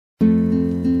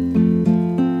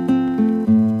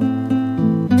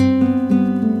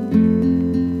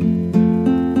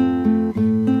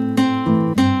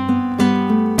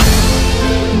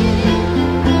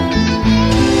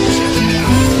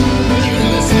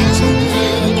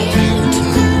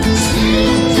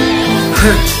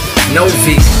No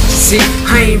V. See,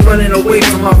 I ain't running away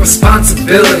from my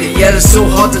responsibility, yet it's so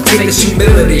hard to take this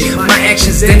humility. My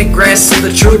actions didn't grasp the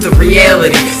truth of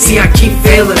reality. See, I keep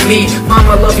failing me. Mom,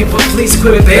 I love you, but please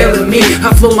quit bailing me.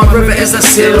 I flow my river as I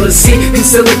sail the sea, and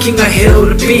still a king, a hill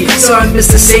to be. So I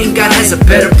miss the same God has a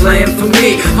better plan for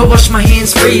me. I wash my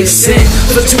hands free of sin.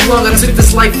 For too long I took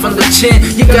this life on the chin.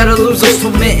 You gotta lose those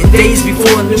tormenting days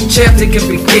before a new chapter can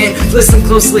begin. Listen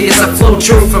closely as I flow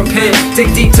true from pen.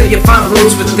 Dig deep till you find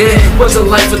rules within. What's a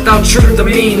life without truth or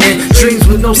meaning? Dreams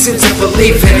with no sense of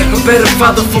believing. A better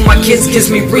father for my kids gives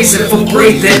me reason for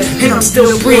breathing, and I'm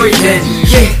still breathing.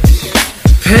 Yeah,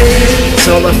 pain's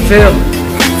all I feel.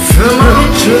 Feel my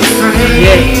truth frame.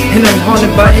 Yeah, and I'm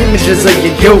haunted by images of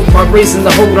your yoke. My reason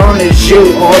to hold on is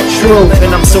you, all true,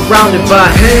 and I'm surrounded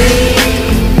by pain.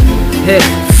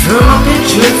 Yeah.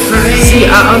 See,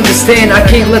 I understand, I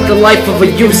can't let the life of a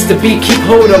used to be keep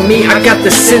hold of me. I got the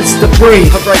sense to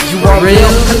breathe. Alright, you are real.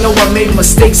 I know I made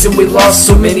mistakes and we lost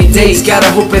so many days. Gotta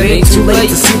hope it ain't too late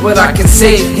to see what I can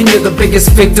say. And you're the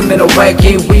biggest victim in a whack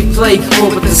game we play.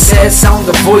 But with the sad sound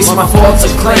of voice, my faults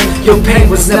are claimed. Your pain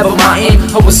was never my aim.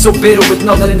 I was so bitter with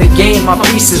nothing in the game. My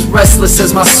peace is restless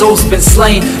as my soul's been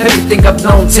slain. Everything I've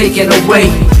known taken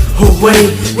away.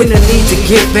 When I need to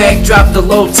get back, drop the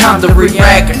low, time to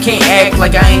re-rack. I can't act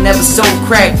like I ain't never sold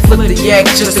crack. Flip the yak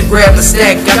just to grab a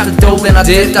stack. Got the dough and I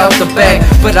dipped out the bag,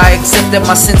 but I accept that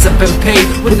my sins have been paid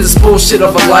with this bullshit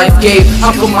of a life gave.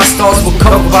 How come my stars were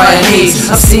covered by an haze?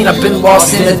 I've been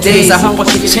lost in the days. I hope I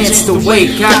get a chance to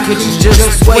wake. God, could you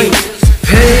just wait?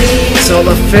 Pain's all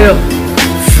I feel.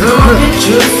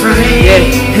 Yeah,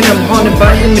 and I'm haunted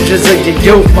by images of your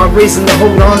yoke. My reason to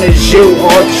hold on is you,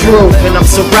 all true, and I'm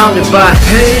surrounded by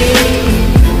pain.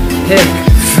 Yeah.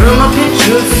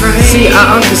 See,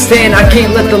 I understand, I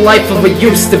can't let the life of a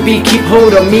used to be keep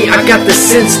hold of me. I got the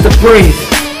sense to breathe.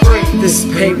 This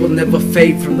pain will never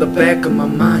fade from the back of my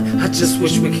mind. I just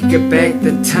wish we could get back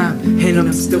the time, and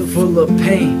I'm still full of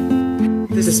pain.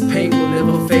 This pain will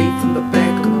never fade from the back